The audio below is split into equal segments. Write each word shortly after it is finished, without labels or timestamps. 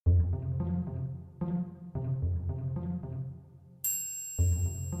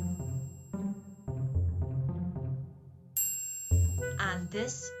On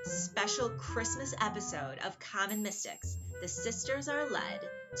this special Christmas episode of Common Mystics, the sisters are led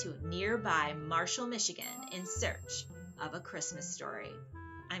to nearby Marshall, Michigan in search of a Christmas story.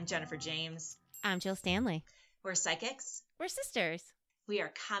 I'm Jennifer James. I'm Jill Stanley. We're psychics. We're sisters. We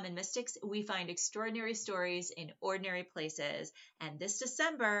are Common Mystics. We find extraordinary stories in ordinary places. And this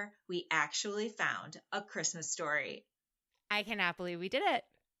December, we actually found a Christmas story. I cannot believe we did it.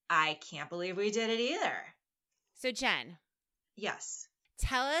 I can't believe we did it either. So, Jen. Yes.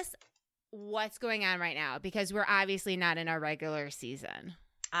 Tell us what's going on right now, because we're obviously not in our regular season.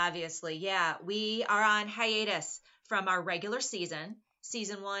 Obviously, yeah. We are on hiatus from our regular season.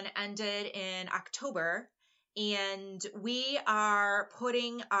 Season 1 ended in October, and we are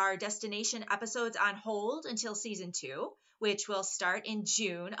putting our destination episodes on hold until Season 2, which will start in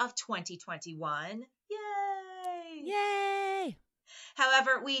June of 2021. Yay! Yay!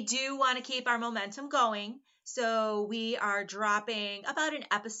 However, we do want to keep our momentum going, so we are dropping about an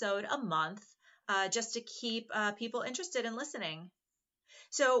episode a month just to keep people interested in listening.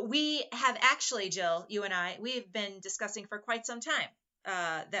 So we have actually, Jill, you and I, we've been discussing for quite some time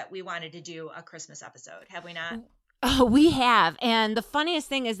that we wanted to do a Christmas episode, have we not? Oh, we have. And the funniest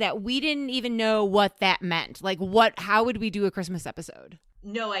thing is that we didn't even know what that meant. Like, how would we do a Christmas episode?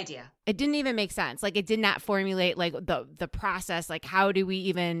 No idea. It didn't even make sense. Like, it did not formulate like the process. Like, how do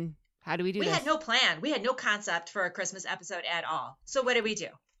we do this? We had no plan. We had no concept for a Christmas episode at all. So what did we do?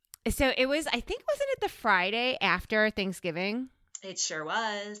 So it was, wasn't it the Friday after Thanksgiving? It sure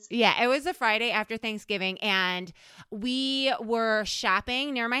was. Yeah, it was the Friday after Thanksgiving, and we were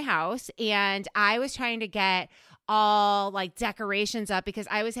shopping near my house, and I was trying to get all like decorations up because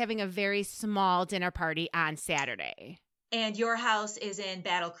I was having a very small dinner party on Saturday. And your house is in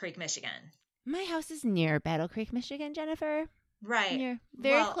Battle Creek, Michigan. My house is near Battle Creek, Michigan, Jennifer. Right.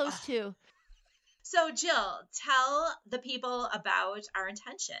 Very close to. So, Jill, tell the people about our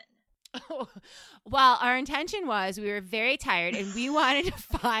intention. Well, our intention was we were very tired and we wanted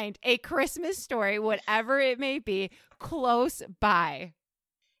to find a Christmas story, whatever it may be, close by.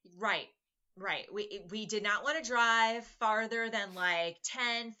 Right. We did not want to drive farther than like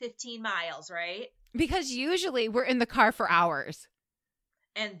 10, 15 miles, right? Because usually we're in the car for hours.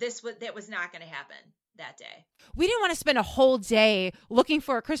 And that was not going to happen that day. We didn't want to spend a whole day looking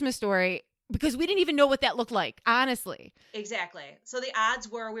for a Christmas story because we didn't even know what that looked like, honestly. Exactly. So the odds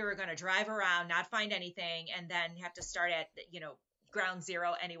were we were going to drive around, not find anything, and then have to start at, ground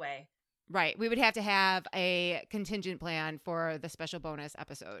zero anyway. Right. We would have to have a contingent plan for the special bonus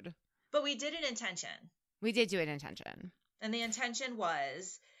episode. But we did an intention. We did do an intention. And the intention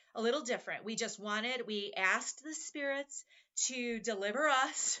was a little different. We asked the spirits to deliver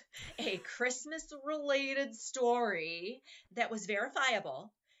us a Christmas-related story that was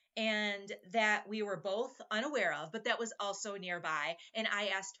verifiable and that we were both unaware of, but that was also nearby. And I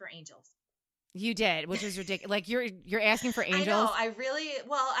asked for angels. You did, which is ridiculous. Like you're asking for angels. I know.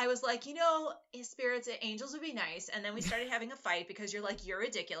 I was like, spirits, angels would be nice. And then we started having a fight because you're like, you're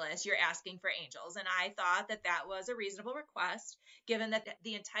ridiculous. You're asking for angels. And I thought that was a reasonable request, given that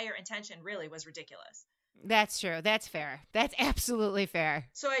the entire intention really was ridiculous. That's true. That's fair. That's absolutely fair.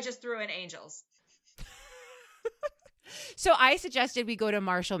 So I just threw in angels. So I suggested we go to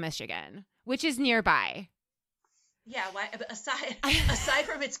Marshall, Michigan, which is nearby. Yeah, why, aside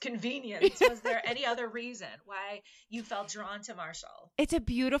from its convenience, was there any other reason why you felt drawn to Marshall? It's a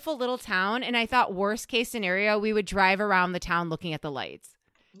beautiful little town, and I thought worst case scenario, we would drive around the town looking at the lights.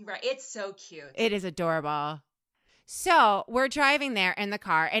 Right, it's so cute. It is adorable. So we're driving there in the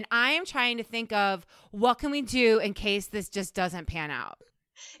car, and I am trying to think of what can we do in case this just doesn't pan out.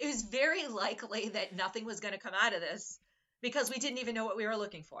 It was very likely that nothing was going to come out of this, because we didn't even know what we were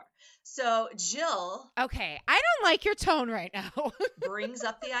looking for. So Jill. Okay, I don't like your tone right now. brings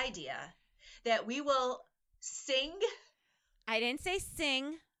up the idea that we will sing. I didn't say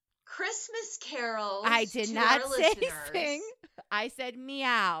sing. Christmas carols. I did not say sing. I said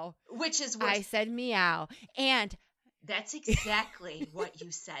meow. Which is what I said meow. And that's exactly what you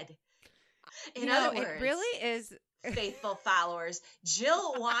said. In other words, it really is. Faithful followers,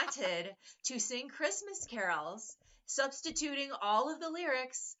 Jill wanted to sing Christmas carols, substituting all of the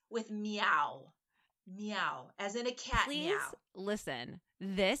lyrics with meow. Meow, as in a cat. Please meow. Listen,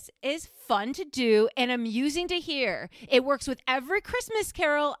 this is fun to do and amusing to hear. It works with every Christmas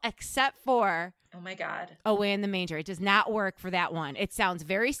carol except for, oh my God, Away in the Manger. It does not work for that one. It sounds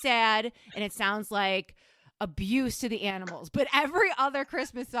very sad and it sounds like abuse to the animals. But every other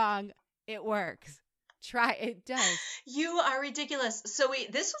Christmas song, it works. Try it does. You are ridiculous. So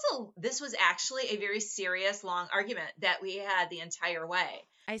this was actually a very serious long argument that we had the entire way.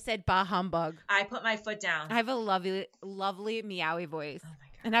 I said bah humbug. I put my foot down. I have a lovely, lovely meowy voice. Oh my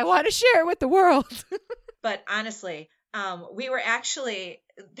God. And I want to share it with the world. But honestly,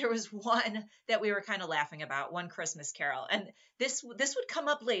 there was one that we were kind of laughing about, one Christmas carol. And this would come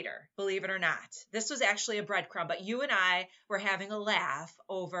up later, believe it or not. This was actually a breadcrumb, but you and I were having a laugh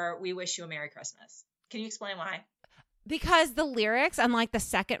over We Wish You a Merry Christmas. Can you explain why? Because the lyrics on like the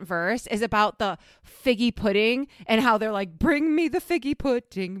second verse is about the figgy pudding and how they're like, bring me the figgy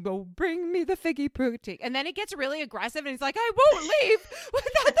pudding, oh, bring me the figgy pudding. And then it gets really aggressive and he's like, I won't leave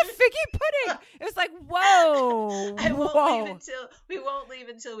without the figgy pudding. It was like, whoa. We won't leave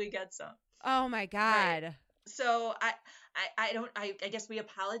until we get some. Oh my God. Right. So I guess we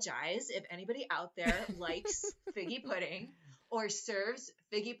apologize if anybody out there likes figgy pudding or serves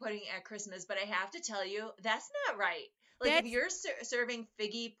figgy pudding at Christmas, but I have to tell you, that's not right. Like, if you're serving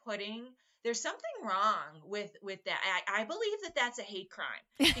figgy pudding, there's something wrong with that. I believe that that's a hate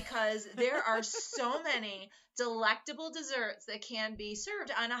crime because there are so many delectable desserts that can be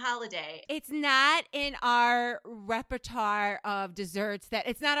served on a holiday. It's not in our repertoire of desserts.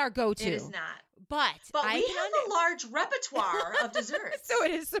 It's not our go-to. It is not. But we have a large repertoire of desserts. So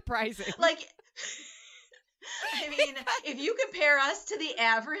it is surprising. Like, I mean, if you compare us to the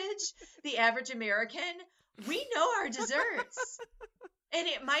average American, we know our desserts. And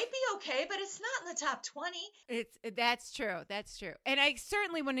it might be okay, but it's not in the top 20. That's true. That's true. And I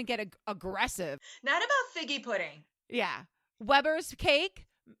certainly wouldn't get aggressive. Not about figgy pudding. Yeah. Weber's cake.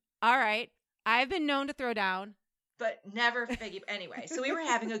 All right. I've been known to throw down. But never figgy. Anyway, so we were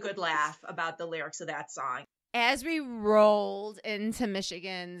having a good laugh about the lyrics of that song. As we rolled into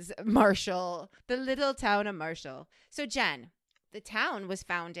Michigan's Marshall, the little town of Marshall. So, Jen, the town was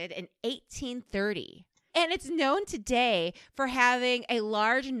founded in 1830. And it's known today for having a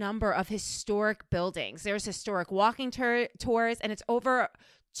large number of historic buildings. There's historic walking tours, and it's over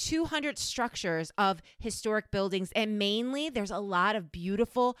 200 structures of historic buildings. And mainly, there's a lot of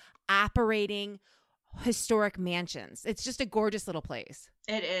beautiful operating historic mansions. It's just a gorgeous little place.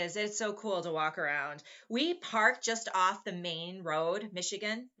 It is. It's so cool to walk around. We parked just off the main road,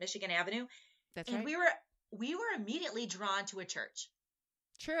 Michigan Avenue. That's right. And we were immediately drawn to a church.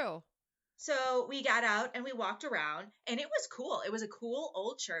 True. So we got out and we walked around, and it was cool. It was a cool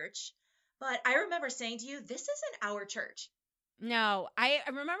old church. But I remember saying to you, this isn't our church. No, I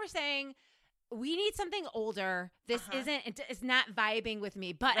remember saying, we need something older. This it's not vibing with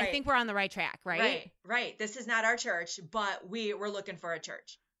me, but right. I think we're on the right track, right? Right. This is not our church, but we were looking for a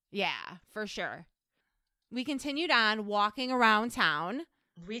church. Yeah, for sure. We continued on walking around town.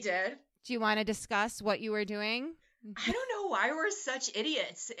 We did. Do you want to discuss what you were doing? I don't know why we're such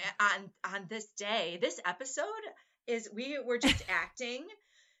idiots on this day. This episode we were just acting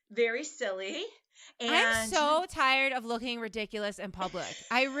very silly. And I'm so tired of looking ridiculous in public.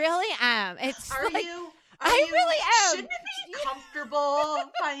 I really am. I really am. Shouldn't it be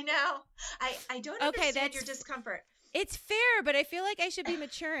comfortable by now? I don't understand your discomfort. It's fair, but I feel like I should be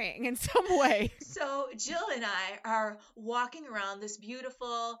maturing in some way. So Jill and I are walking around this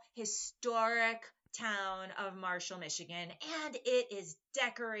beautiful, historic town of Marshall, Michigan, and it is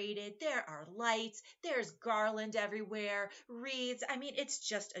decorated. There are lights, there's garland everywhere, wreaths. I mean, it's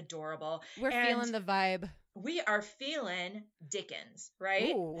just adorable. We're feeling the vibe. We are feeling Dickens,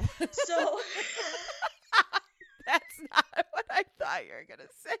 right? Ooh. So that's not what I thought you were gonna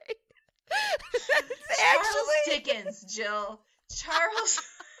say. Charles Dickens, Jill. Charles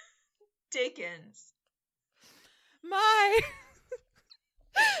Dickens. My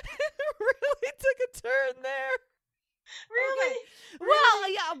it really took a turn there. Really? Okay. Well,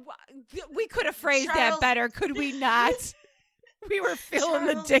 yeah, we could have phrased that better, could we not? We were feeling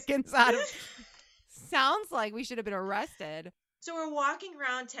the Dickens out of. Sounds like we should have been arrested. So we're walking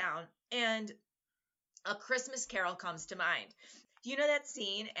around town, and A Christmas Carol comes to mind. You know that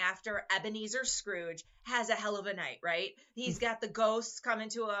scene after Ebenezer Scrooge has a hell of a night, right? He's got the ghosts coming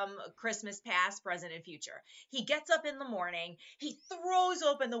to him, Christmas past, present, and future. He gets up in the morning. He throws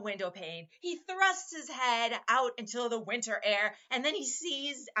open the window pane. He thrusts his head out into the winter air, and then he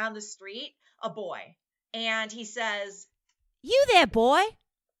sees on the street a boy. And he says, "You there, boy?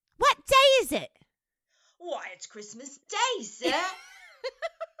 What day is it?" "Why, it's Christmas Day, sir."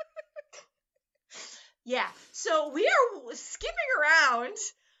 Yeah, so we are skipping around,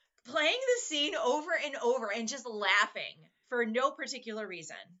 playing the scene over and over and just laughing for no particular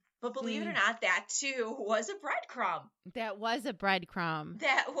reason. But believe it or not, that too was a breadcrumb. That was a breadcrumb.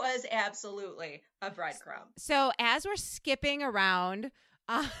 That was absolutely a breadcrumb. So as we're skipping around,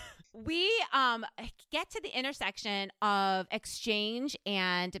 we get to the intersection of Exchange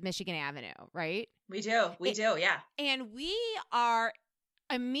and Michigan Avenue, right? We do, yeah. And we are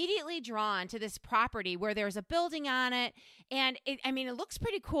immediately drawn to this property where there's a building on it. And it looks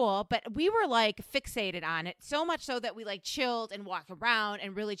pretty cool, but we were like fixated on it so much so that we like chilled and walked around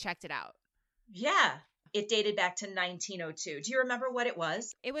and really checked it out. Yeah. It dated back to 1902. Do you remember what it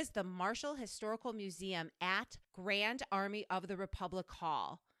was? It was the Marshall Historical Museum at Grand Army of the Republic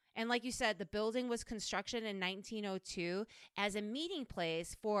Hall. And like you said, the building was constructed in 1902 as a meeting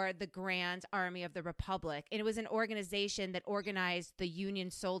place for the Grand Army of the Republic. And it was an organization that organized the Union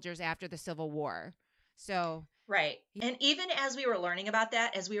soldiers after the Civil War. So, right. And even as we were learning about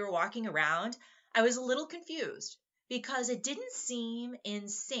that, as we were walking around, I was a little confused because it didn't seem in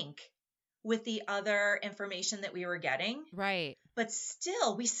sync with the other information that we were getting. Right. But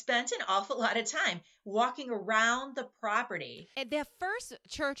still, we spent an awful lot of time walking around the property. The first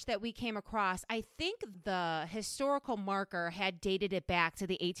church that we came across, I think the historical marker had dated it back to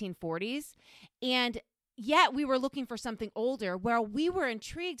the 1840s. And yet we were looking for something older. Well, we were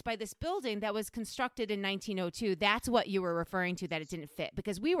intrigued by this building that was constructed in 1902. That's what you were referring to, that it didn't fit,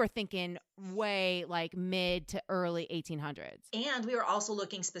 because we were thinking way like mid to early 1800s. And we were also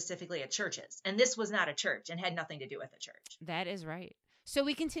looking specifically at churches. And this was not a church and had nothing to do with a church. That is right. So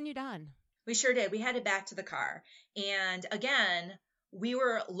we continued on. We sure did. We headed back to the car. And again, we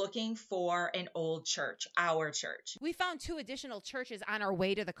were looking for an old church, our church. We found 2 additional churches on our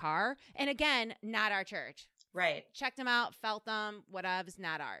way to the car. And again, not our church. Right. Checked them out, felt them, whatevs,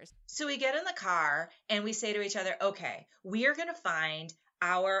 not ours. So we get in the car and we say to each other, okay, we are going to find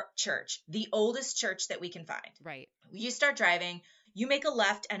our church, the oldest church that we can find. Right. You start driving, you make a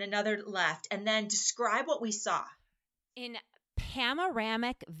left and another left, and then describe what we saw. In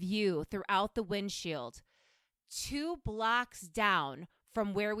panoramic view throughout the windshield, 2 blocks down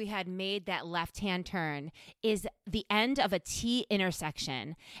from where we had made that left-hand turn is the end of a T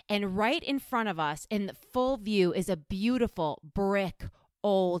intersection. And right in front of us in the full view is a beautiful brick,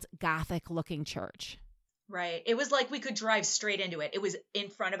 old Gothic-looking church. Right. It was like we could drive straight into it. It was in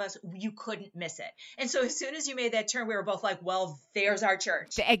front of us. You couldn't miss it. And so as soon as you made that turn, we were both like, well, there's our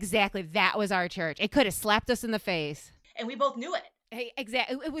church. Exactly. That was our church. It could have slapped us in the face. And we both knew it. Hey,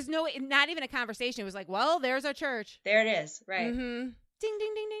 exactly. It was not even a conversation. It was like, well, there's our church. There it is. Right. Mm-hmm. Ding,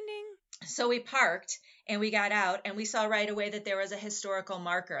 ding, ding, ding, ding. So we parked and we got out and we saw right away that there was a historical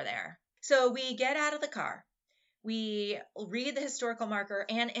marker there. So we get out of the car. We read the historical marker,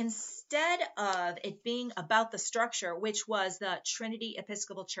 and instead of it being about the structure, which was the Trinity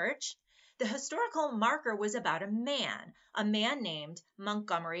Episcopal Church, the historical marker was about a man named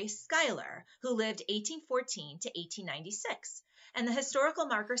Montgomery Schuyler, who lived 1814 to 1896. And the historical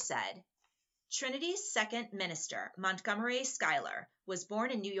marker said, Trinity's second minister, Montgomery Schuyler, was born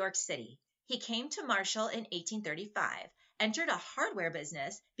in New York City. He came to Marshall in 1835, entered a hardware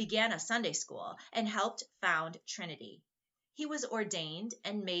business, began a Sunday school, and helped found Trinity. He was ordained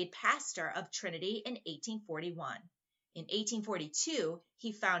and made pastor of Trinity in 1841. In 1842,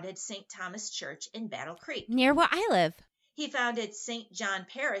 he founded St. Thomas Church in Battle Creek, near where I live. He founded St. John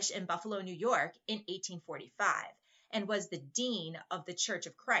Parish in Buffalo, New York in 1845, and was the dean of the Church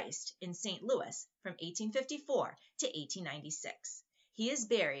of Christ in St. Louis from 1854 to 1896. He is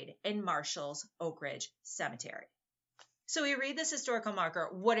buried in Marshall's Oak Ridge Cemetery. So we read this historical marker.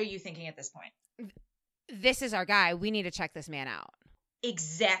 What are you thinking at this point? This is our guy. We need to check this man out.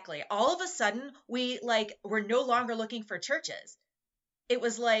 Exactly. All of a sudden, we're no longer looking for churches. It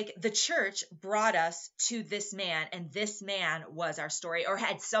was like the church brought us to this man, and this man was our story, or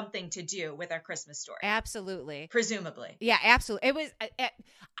had something to do with our Christmas story. Absolutely. Presumably. Yeah, absolutely. It was,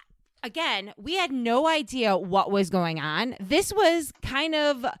 again, we had no idea what was going on. This was kind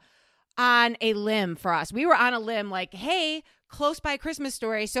of on a limb for us. We were on a limb like, hey, close by Christmas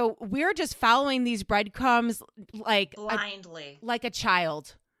story. So we're just following these breadcrumbs like blindly, like a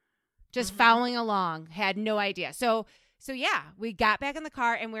child, just following along. Had no idea. So yeah, we got back in the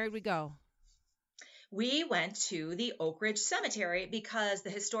car, and where did we go? We went to the Oak Ridge Cemetery because the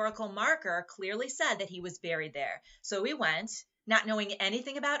historical marker clearly said that he was buried there. So we went, not knowing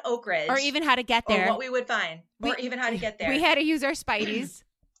anything about Oak Ridge. Or even how to get there. Or what we would find. Or even how to get there. We had to use our Spideys.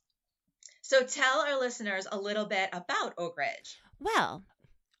 So tell our listeners a little bit about Oak Ridge. Well,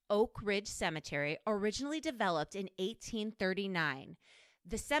 Oak Ridge Cemetery originally developed in 1839.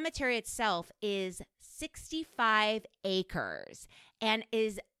 The cemetery itself is 65 acres and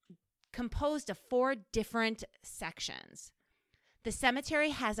is composed of 4 different sections. The cemetery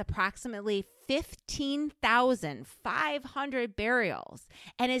has approximately 15,500 burials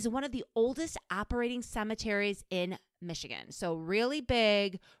and is one of the oldest operating cemeteries in Michigan. So really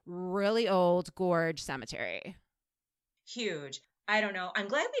big, really old, gorge cemetery. Huge. I don't know. I'm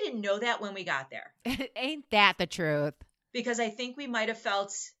glad we didn't know that when we got there. Ain't that the truth? because I think we might have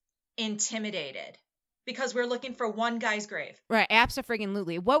felt intimidated because we're looking for one guy's grave. Right.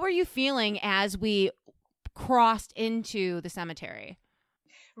 Abso-friggin-lutely. What were you feeling as we crossed into the cemetery?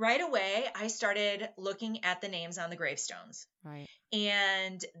 Right away, I started looking at the names on the gravestones. Right.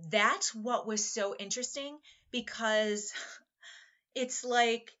 And that's what was so interesting, because it's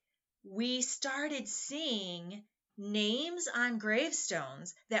like we started seeing names on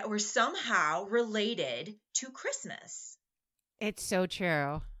gravestones that were somehow related to Christmas. It's so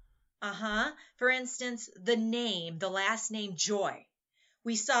true. For instance, the last name Joy.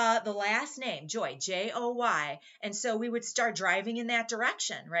 We saw the last name, Joy, Joy. And so we would start driving in that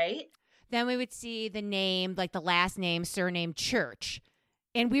direction, right? Then we would see the name, like the last name, surname, Church.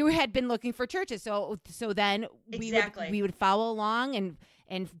 And had been looking for churches. So then we would follow along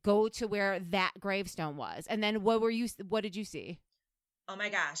and go to where that gravestone was. And then what did you see? Oh my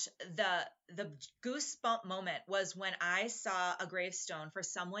gosh. The goosebump moment was when I saw a gravestone for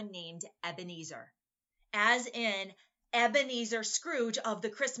someone named Ebenezer, as in Ebenezer Scrooge of the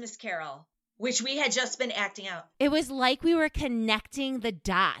Christmas Carol, which we had just been acting out. It was like we were connecting the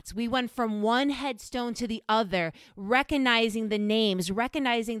dots. We went from one headstone to the other, recognizing the names,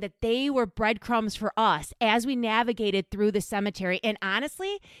 recognizing that they were breadcrumbs for us as we navigated through the cemetery. And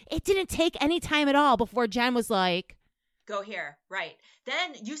honestly, it didn't take any time at all before Jen was like, go here. Right.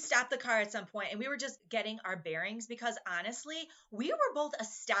 Then you stopped the car at some point and we were just getting our bearings, because honestly, we were both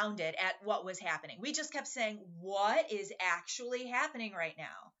astounded at what was happening. We just kept saying, what is actually happening right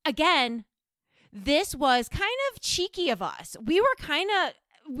now? Again, this was kind of cheeky of us. We weren't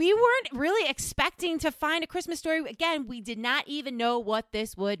really expecting to find a Christmas story. Again, we did not even know what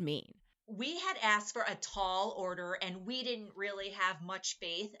this would mean. We had asked for a tall order and we didn't really have much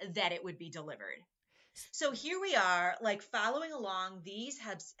faith that it would be delivered. So here we are, like following along these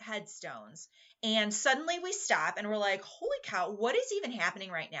headstones, and suddenly we stop and we're like, holy cow, what is even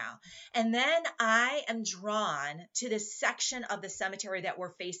happening right now? And then I am drawn to this section of the cemetery that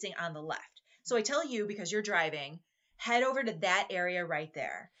we're facing on the left. So I tell you, because you're driving, head over to that area right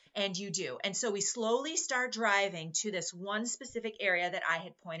there. And you do. And so we slowly start driving to this one specific area that I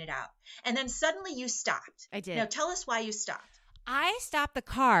had pointed out. And then suddenly you stopped. I did. Now tell us why you stopped. I stopped the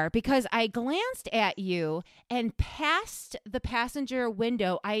car because I glanced at you, and past the passenger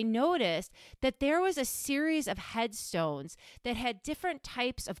window, I noticed that there was a series of headstones that had different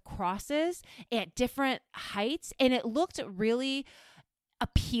types of crosses at different heights, and it looked really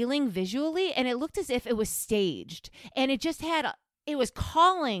appealing visually, and it looked as if it was staged, and it was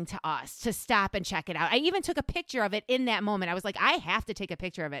calling to us to stop and check it out. I even took a picture of it in that moment. I was like, I have to take a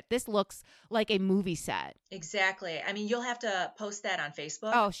picture of it. This looks like a movie set. Exactly. I mean, you'll have to post that on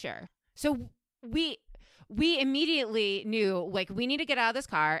Facebook. Oh, sure. So we immediately knew, like, we need to get out of this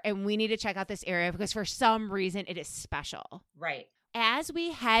car and we need to check out this area because for some reason it is special. Right. As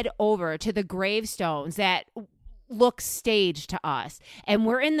we head over to the gravestones that look staged to us, and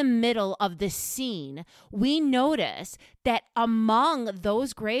we're in the middle of this scene, we notice that among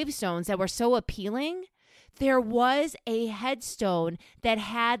those gravestones that were so appealing, there was a headstone that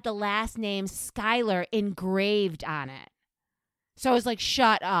had the last name Schuyler engraved on it. So I was like,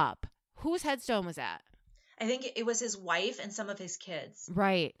 shut up. Whose headstone was that? I think it was his wife and some of his kids.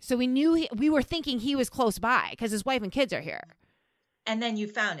 Right. So we were thinking he was close by because his wife and kids are here. And then you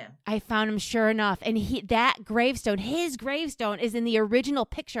found him. I found him, sure enough. And that gravestone, his gravestone, is in the original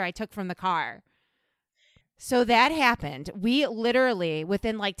picture I took from the car. So that happened. We literally,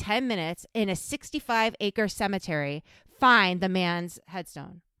 within like 10 minutes, in a 65-acre cemetery, find the man's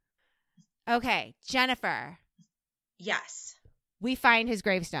headstone. Okay, Jennifer. Yes. We find his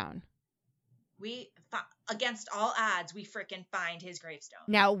gravestone. Against all odds, we frickin' find his gravestone.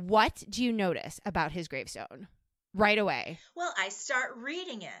 Now, what do you notice about his gravestone? Right away. Well, I start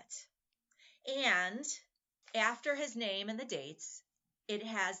reading it. And after his name and the dates, it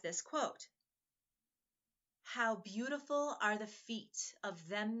has this quote. How beautiful are the feet of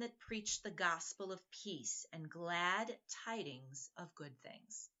them that preach the gospel of peace and glad tidings of good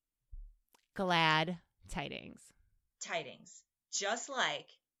things. Glad tidings. Tidings. Just like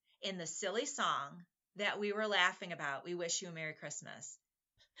in the silly song that we were laughing about, We Wish You a Merry Christmas.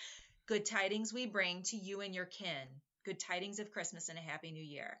 Good tidings we bring to you and your kin. Good tidings of Christmas and a Happy New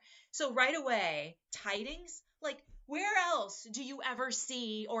Year. So right away, tidings, like where else do you ever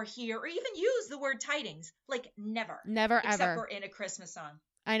see or hear or even use the word tidings? Like never. Never, except ever. Except for in a Christmas song.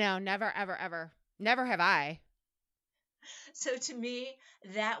 I know. Never, ever, ever. Never have I. So to me,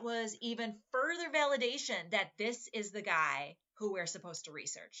 that was even further validation that this is the guy who we're supposed to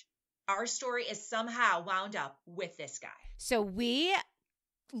research. Our story is somehow wound up with this guy. So we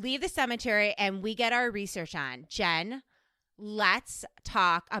leave the cemetery and we get our research on. Jen, let's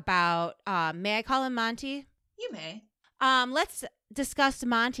talk about, may I call him Monty? You may. Let's discuss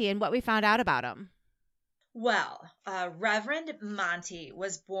Monty and what we found out about him. Well, Reverend Monty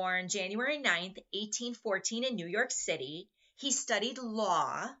was born January 9th, 1814 in New York City. He studied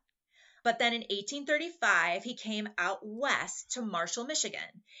law, but then in 1835, he came out west to Marshall, Michigan.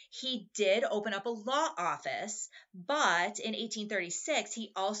 He did open up a law office, but in 1836,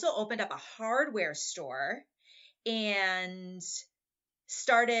 he also opened up a hardware store and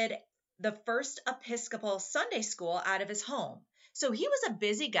started the first Episcopal Sunday school out of his home. So he was a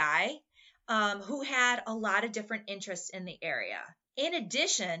busy guy who had a lot of different interests in the area. In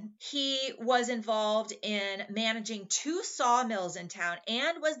addition, he was involved in managing 2 sawmills in town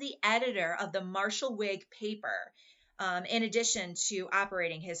and was the editor of the Marshall Whig paper, in addition to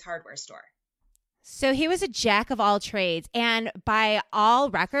operating his hardware store. So he was a jack of all trades, and by all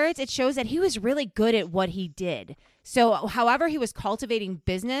records, it shows that he was really good at what he did. So however he was cultivating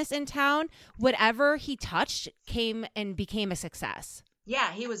business in town, whatever he touched came and became a success.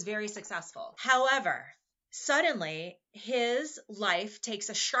 Yeah, he was very successful. However, suddenly his life takes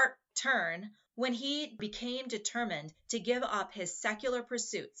a sharp turn when he became determined to give up his secular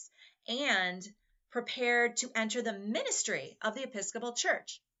pursuits and prepared to enter the ministry of the Episcopal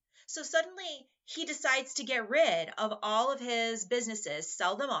Church. So suddenly he decides to get rid of all of his businesses,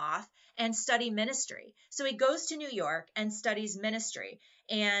 sell them off, and study ministry. So he goes to New York and studies ministry.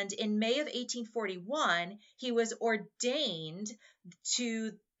 And in May of 1841, he was ordained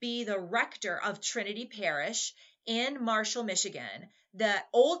to be the rector of Trinity Parish in Marshall, Michigan, the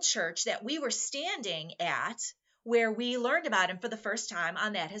old church that we were standing at, where we learned about him for the first time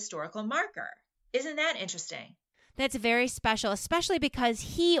on that historical marker. Isn't that interesting? That's very special, especially because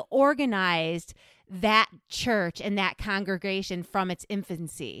he organized that church and that congregation from its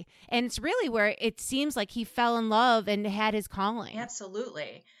infancy. And it's really where it seems like he fell in love and had his calling.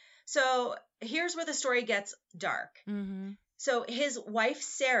 Absolutely. So here's where the story gets dark. Mm-hmm. So his wife,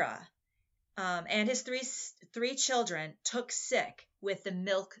 Sarah, and his three children took sick with the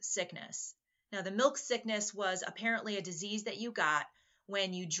milk sickness. Now, the milk sickness was apparently a disease that you got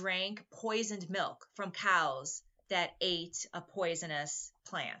when you drank poisoned milk from cows that ate a poisonous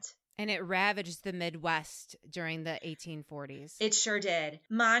plant. And it ravaged the Midwest during the 1840s. It sure did.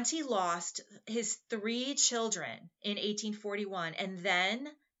 Monty lost his 3 children in 1841, and then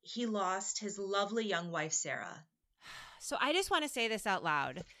he lost his lovely young wife, Sarah. So I just want to say this out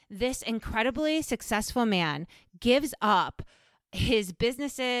loud. This incredibly successful man gives up his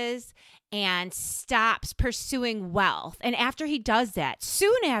businesses and stops pursuing wealth. And after he does that,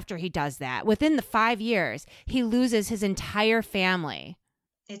 soon after he does that, within the 5 years, he loses his entire family.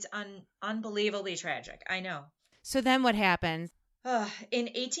 It's unbelievably tragic. I know. So then what happens? In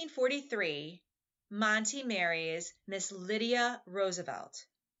 1843, Monty marries Miss Lydia Roosevelt.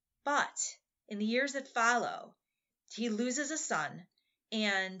 But in the years that follow, he loses a son,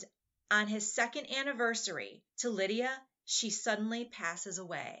 and on his 2nd anniversary to Lydia, she suddenly passes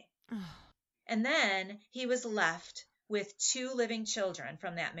away. And then he was left with 2 living children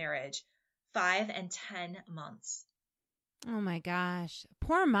from that marriage, 5 and 10 months. Oh my gosh.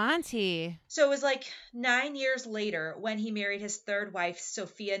 Poor Monty. So it was like 9 years later when he married his 3rd wife,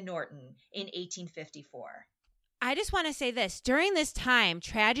 Sophia Norton, in 1854. I just want to say this. During this time,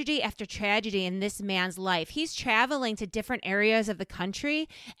 tragedy after tragedy in this man's life, he's traveling to different areas of the country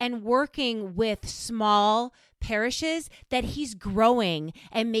and working with small parishes that he's growing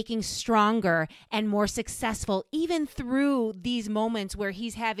and making stronger and more successful, even through these moments where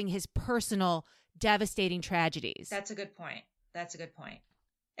he's having his personal devastating tragedies. That's a good point.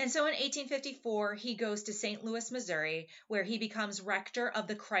 And so in 1854, he goes to St. Louis, Missouri, where he becomes rector of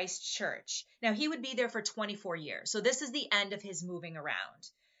the Christ Church. Now, he would be there for 24 years. So this is the end of his moving around.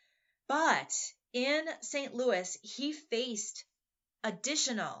 But in St. Louis, he faced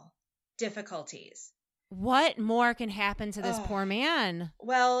additional difficulties. What more can happen to this poor man?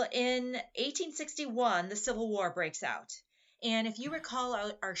 Well, in 1861, the Civil War breaks out. And if you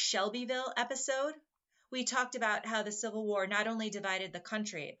recall our Shelbyville episode, we talked about how the Civil War not only divided the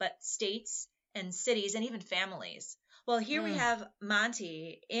country, but states and cities and even families. Well, here we have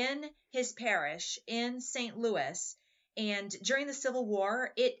Monty in his parish in St. Louis, and during the Civil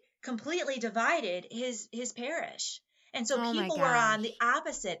War, it completely divided his parish. And so people were on the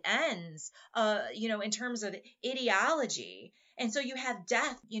opposite ends, in terms of ideology. And so you have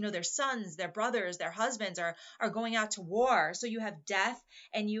death, their sons, their brothers, their husbands are going out to war. So you have death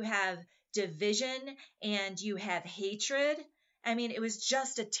and you have division and you have hatred. I mean, it was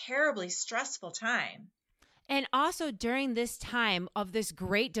just a terribly stressful time. And also during this time of this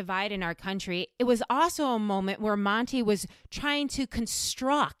great divide in our country, it was also a moment where Monty was trying to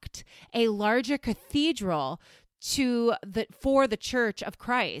construct a larger cathedral for the Church of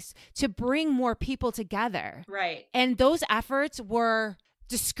Christ to bring more people together. Right. And those efforts were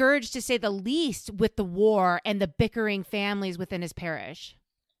discouraged, to say the least, with the war and the bickering families within his parish.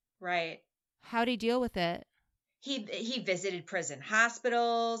 Right. How'd he deal with it? He visited prison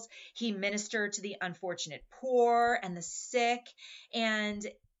hospitals. He ministered to the unfortunate poor and the sick, and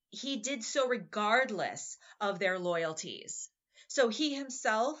he did so regardless of their loyalties. So he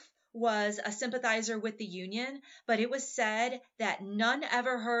himself was a sympathizer with the Union, but it was said that none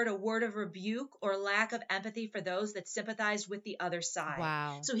ever heard a word of rebuke or lack of empathy for those that sympathized with the other side.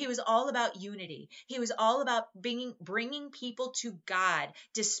 Wow. So he was all about unity. He was all about bringing people to God,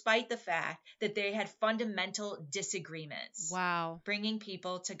 despite the fact that they had fundamental disagreements. Wow. Bringing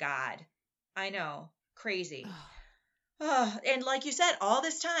people to God. I know. Crazy. Oh, and like you said, all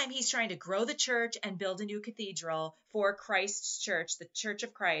this time he's trying to grow the church and build a new cathedral for Christ's Church, the Church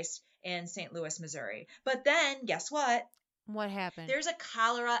of Christ in St. Louis, Missouri. But then, guess what? What happened? There's a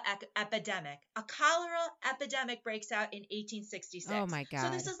cholera epidemic. A cholera epidemic breaks out in 1866. Oh my God. So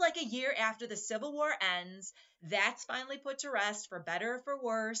this is like a year after the Civil War ends. That's finally put to rest, for better or for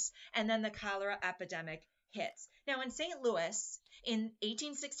worse. And then the cholera epidemic hits. Now in St. Louis in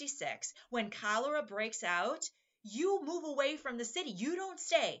 1866, when cholera breaks out, you move away from the city. You don't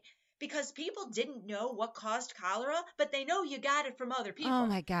stay, because people didn't know what caused cholera, but they know you got it from other people. Oh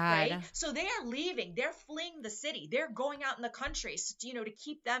my God. Right? So they are leaving. They're fleeing the city. They're going out in the country, to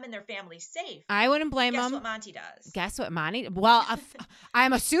keep them and their families safe. I wouldn't blame him. Guess what Monty does? Guess what Monty? Well,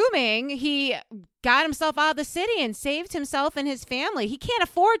 I'm assuming he got himself out of the city and saved himself and his family. He can't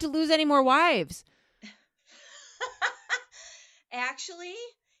afford to lose any more wives. Actually,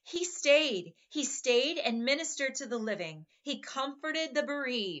 he stayed. He stayed and ministered to the living. He comforted the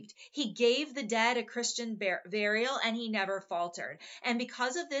bereaved. He gave the dead a Christian burial, and he never faltered. And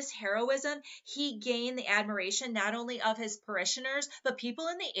because of this heroism, he gained the admiration not only of his parishioners, but people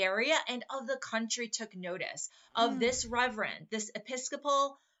in the area and of the country took notice of this reverend, this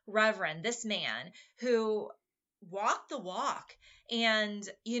Episcopal reverend, this man who walked the walk and,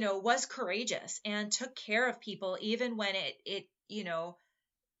 was courageous and took care of people even when it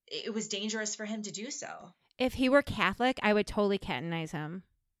was dangerous for him to do so. If he were Catholic, I would totally canonize him.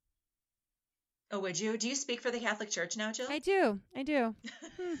 Oh, would you? Do you speak for the Catholic Church now, Jill? I do.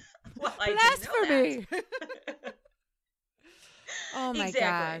 Well, I Blasphemy. Oh my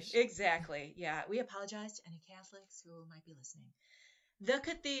gosh. Exactly. Yeah, we apologize to any Catholics who might be listening. The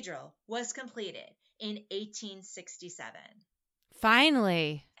cathedral was completed in 1867.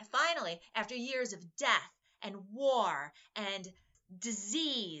 Finally, after years of death and war and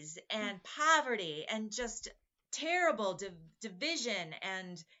disease and poverty and just terrible division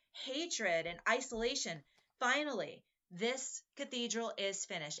and hatred and isolation, finally, this cathedral is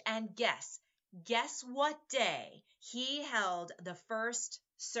finished. And guess what day he held the first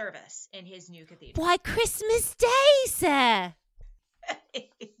service in his new cathedral? Why, Christmas Day, sir.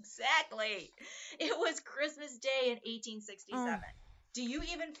 Exactly. It was Christmas Day in 1867. Do you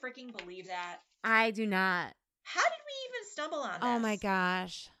even freaking believe that? I do not. How did we even stumble on this? Oh my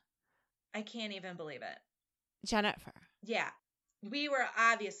gosh. I can't even believe it. Jennifer. Yeah. We were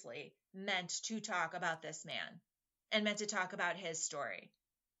obviously meant to talk about this man and meant to talk about his story.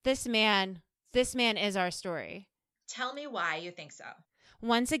 This man is our story. Tell me why you think so.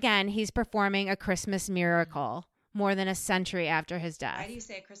 Once again, he's performing a Christmas miracle more than a century after his death. Why do you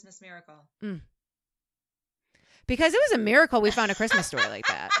say a Christmas miracle? Because it was a miracle we found a Christmas story like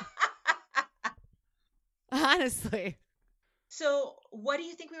that. Honestly. So what do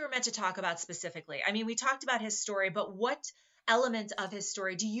you think we were meant to talk about specifically? I mean, we talked about his story, but what elements of his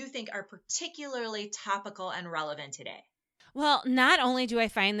story do you think are particularly topical and relevant today? Well, not only do I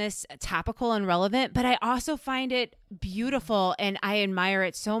find this topical and relevant, but I also find it beautiful, and I admire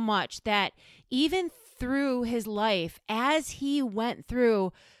it so much that even through his life, as he went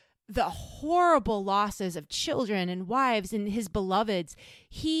through the horrible losses of children and wives and his beloveds,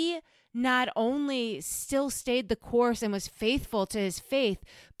 he not only still stayed the course and was faithful to his faith,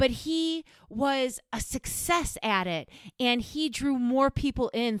 but he was a success at it, and he drew more people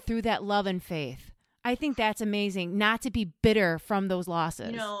in through that love and faith. I think that's amazing, not to be bitter from those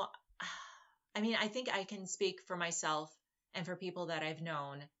losses. I think I can speak for myself and for people that I've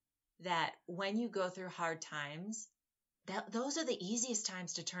known that when you go through hard times, those are the easiest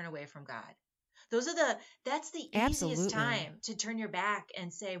times to turn away from God. That's the easiest time to turn your back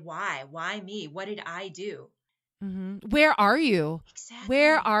and say, why me? What did I do? Where are you? Exactly.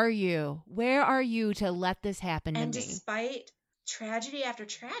 Where are you? Where are you to let this happen to And me? despite tragedy after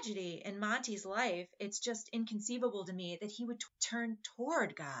tragedy in Monty's life, it's just inconceivable to me that he would turn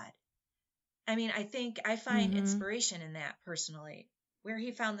toward God. I mean, I find inspiration in that personally, where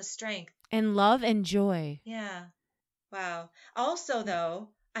he found the strength. And love and joy. Yeah. Wow. Also, though,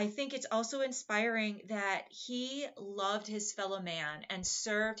 I think it's also inspiring that he loved his fellow man and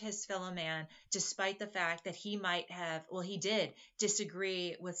served his fellow man despite the fact that he might have, well, he did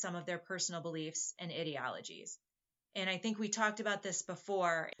disagree with some of their personal beliefs and ideologies. And I think we talked about this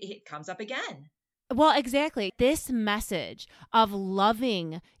before. It comes up again. Well, exactly. This message of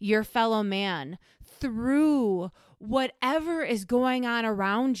loving your fellow man through whatever is going on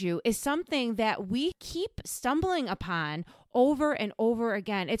around you is something that we keep stumbling upon over and over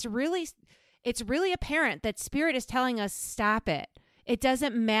again. It's really apparent that Spirit is telling us, stop it. It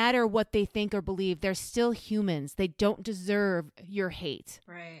doesn't matter what they think or believe. They're still humans. They don't deserve your hate.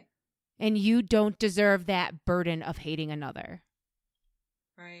 Right. And you don't deserve that burden of hating another.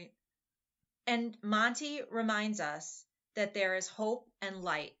 Right. And Monty reminds us that there is hope and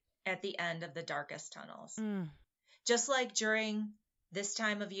light at the end of the darkest tunnels. Just like during this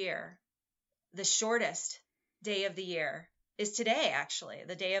time of year, the shortest day of the year is today, actually.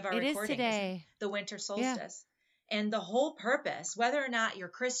 The day of our recording is today. The winter solstice. Yeah. And the whole purpose, whether or not you're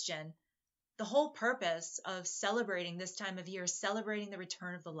Christian, the whole purpose of celebrating this time of year is celebrating the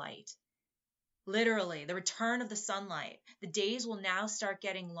return of the light. Literally, the return of the sunlight. The days will now start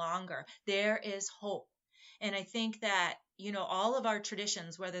getting longer. There is hope. And I think that, all of our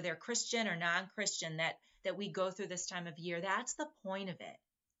traditions, whether they're Christian or non-Christian, that we go through this time of year, that's the point of it.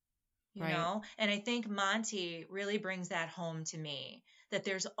 You know? And I think Monty really brings that home to me, that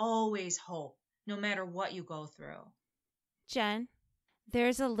there's always hope, no matter what you go through. Jen,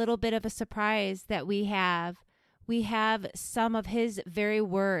 there's a little bit of a surprise that we have. We have some of his very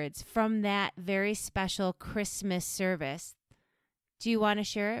words from that very special Christmas service. Do you want to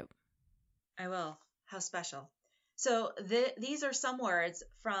share it? I will. How special. So these are some words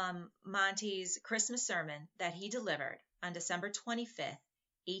from Monty's Christmas sermon that he delivered on December 25th,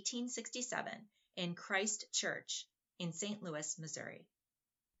 1867 in Christ Church in St. Louis, Missouri.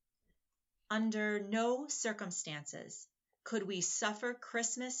 Under no circumstances could we suffer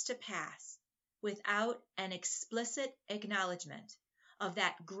Christmas to pass without an explicit acknowledgement of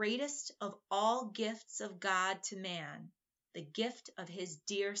that greatest of all gifts of God to man, the gift of his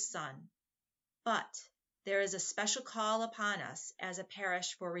dear Son. But there is a special call upon us as a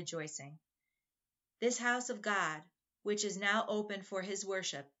parish for rejoicing. This house of God, which is now open for his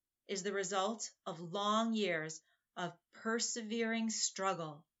worship, is the result of long years of persevering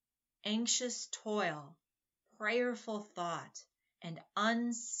struggle, anxious toil, prayerful thought, and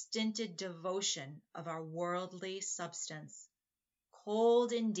unstinted devotion of our worldly substance.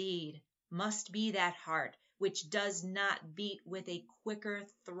 Cold indeed must be that heart which does not beat with a quicker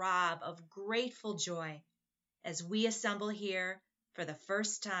throb of grateful joy as we assemble here for the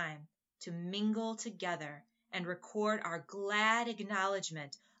first time to mingle together and record our glad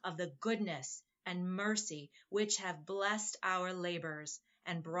acknowledgement of the goodness and mercy which have blessed our labors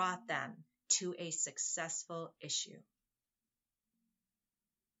and brought them to a successful issue.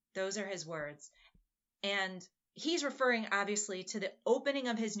 Those are his words. And he's referring, obviously, to the opening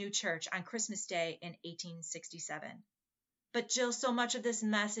of his new church on Christmas Day in 1867. But Jill, so much of this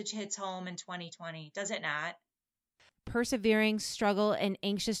message hits home in 2020, does it not? Persevering struggle and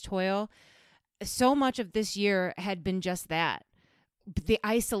anxious toil. So much of this year had been just that. The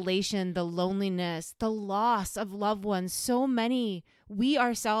isolation, the loneliness, the loss of loved ones. So many, we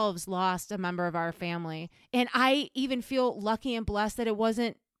ourselves lost a member of our family. And I even feel lucky and blessed that it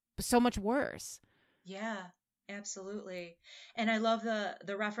wasn't so much worse. Yeah, absolutely. And I love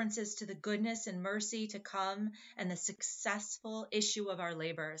the references to the goodness and mercy to come and the successful issue of our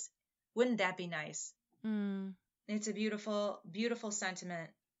labors. Wouldn't that be nice? It's a beautiful, beautiful sentiment.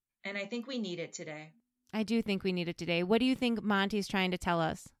 And I think we need it today. I do think we need it today. What do you think Monty's trying to tell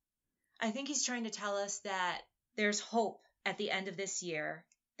us? I think he's trying to tell us that there's hope at the end of this year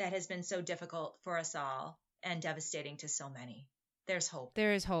that has been so difficult for us all and devastating to so many. There's hope.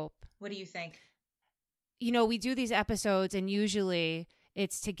 There is hope. What do you think? We do these episodes and usually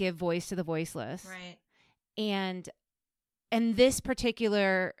it's to give voice to the voiceless. Right. And this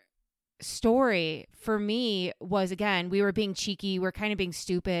particular story for me was, again, we were being cheeky. We're kind of being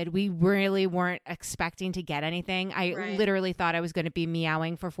stupid. We really weren't expecting to get anything. I literally thought I was going to be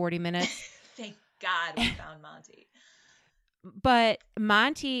meowing for 40 minutes. Thank God we found Monty. But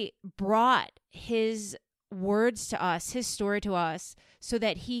Monty brought his words to us, his story to us, so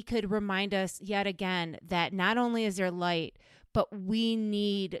that he could remind us yet again that not only is there light, but we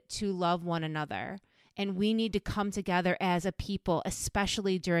need to love one another and we need to come together as a people,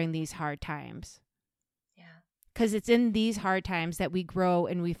 especially during these hard times. Yeah. Because it's in these hard times that we grow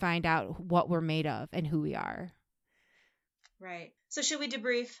and we find out what we're made of and who we are. Right. So should we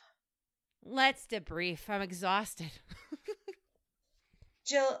debrief? Let's debrief. I'm exhausted.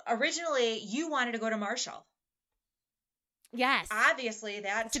 Jill, originally you wanted to go to Marshall. Yes. Obviously, It's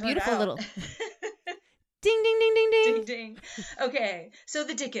a turned beautiful out. little ding, ding, ding, ding, ding. Ding, ding. Okay, so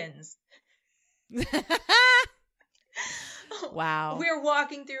the Dickens. Wow. We're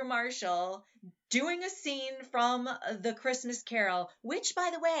walking through Marshall, doing a scene from The Christmas Carol, which,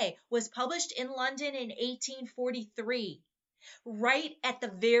 by the way, was published in London in 1843, right at the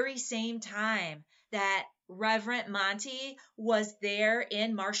very same time that Reverend Monty was there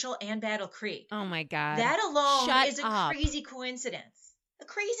in Marshall and Battle Creek. Oh my God. That alone Shut is a up. crazy coincidence. A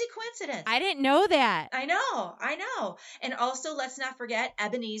crazy coincidence. I didn't know that. I know. And also, let's not forget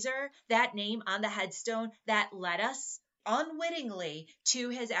Ebenezer, that name on the headstone that led us unwittingly to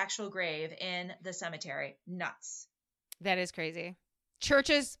his actual grave in the cemetery. Nuts. That is crazy.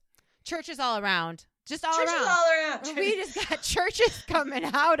 Churches all around. Just all Churches around. all around. We just got churches coming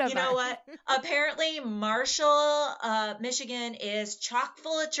out of You know us. what? Apparently, Marshall, Michigan is chock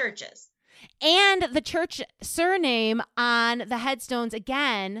full of churches. And the church surname on the headstones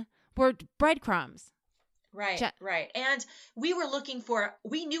again were breadcrumbs. Right. And we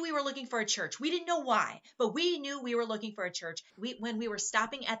knew we were looking for a church. We didn't know why, but we knew we were looking for a church. When we were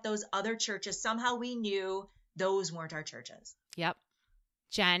stopping at those other churches, somehow we knew those weren't our churches. Yep.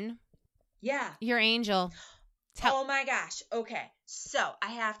 Jen, Yeah. your angel. Oh my gosh. Okay. So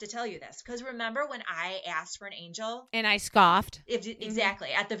I have to tell you this because remember when I asked for an angel? And I scoffed. Exactly.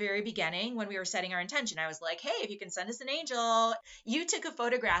 At the very beginning when we were setting our intention, I was like, hey, if you can send us an angel, you took a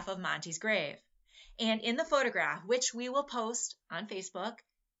photograph of Monty's grave. And in the photograph, which we will post on Facebook,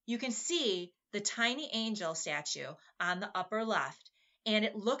 you can see the tiny angel statue on the upper left. And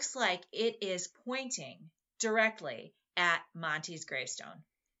it looks like it is pointing directly at Monty's gravestone.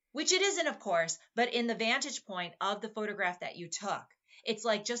 Which it isn't, of course, but in the vantage point of the photograph that you took, it's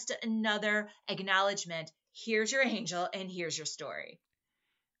like just another acknowledgement. Here's your angel and here's your story.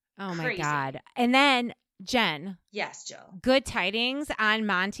 Oh my Crazy. God. And then, Jen. Yes, Jill. Good tidings on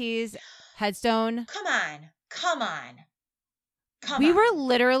Monty's headstone. Come on. We were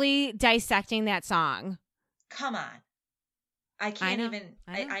literally dissecting that song. Come on. I can't even,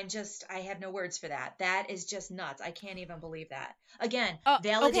 I have no words for that. That is just nuts. I can't even believe that. Again,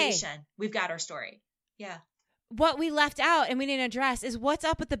 Okay. validation. We've got our story. Yeah. What we left out and we didn't address is what's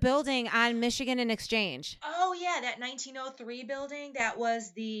up with the building on Michigan and Exchange. Oh, yeah. That 1903 building. That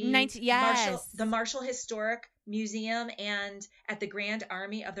was the Marshall Historic Museum and at the Grand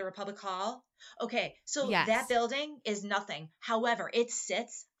Army of the Republic Hall. Okay. So that building is nothing. However, it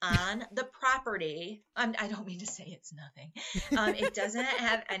sits on the property. I don't mean to say it's nothing. It doesn't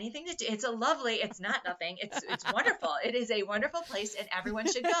have anything to do. It's not nothing. It's wonderful. It is a wonderful place and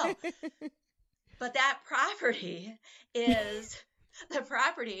everyone should go. But that property is the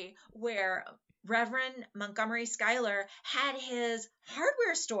property where Reverend Montgomery Schuyler had his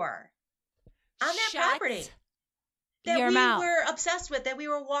hardware store on that property. That we were obsessed with, that we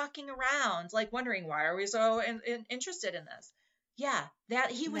were walking around, like wondering, why are we so interested in this? Yeah,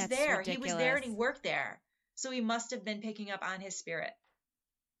 that he was there. Ridiculous. He was there and he worked there. So he must have been picking up on his spirit.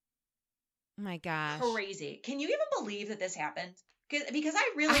 Oh my gosh. Crazy. Can you even believe that this happened? Because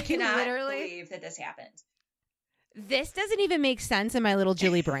I really cannot believe that this happened. This doesn't even make sense in my little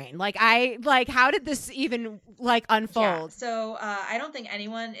Jilly brain. How did this even unfold? Yeah, so I don't think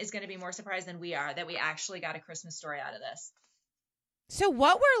anyone is going to be more surprised than we are that we actually got a Christmas story out of this. So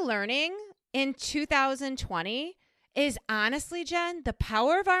what we're learning in 2020 is honestly, Jen, the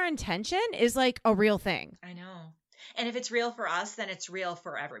power of our intention is like a real thing. I know. And if it's real for us, then it's real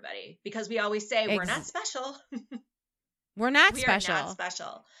for everybody. Because we always say we're not special. We're not we special. We are not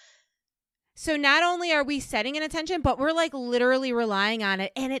special. So not only are we setting an intention, but we're literally relying on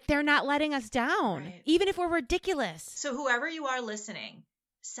it. And they're not letting us down, right. Even if we're ridiculous. So whoever you are listening,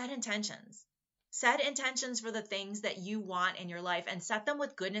 set intentions. Set intentions for the things that you want in your life and set them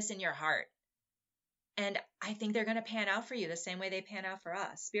with goodness in your heart. And I think they're going to pan out for you the same way they pan out for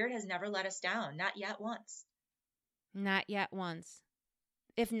us. Spirit has never let us down. Not yet once. Not yet once.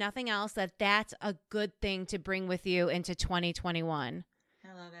 If nothing else, that's a good thing to bring with you into 2021.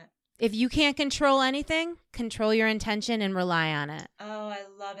 I love it. If you can't control anything, control your intention and rely on it. Oh, I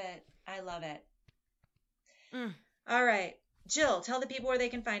love it. I love it. All right. Jill, tell the people where they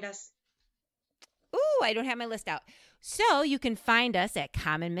can find us.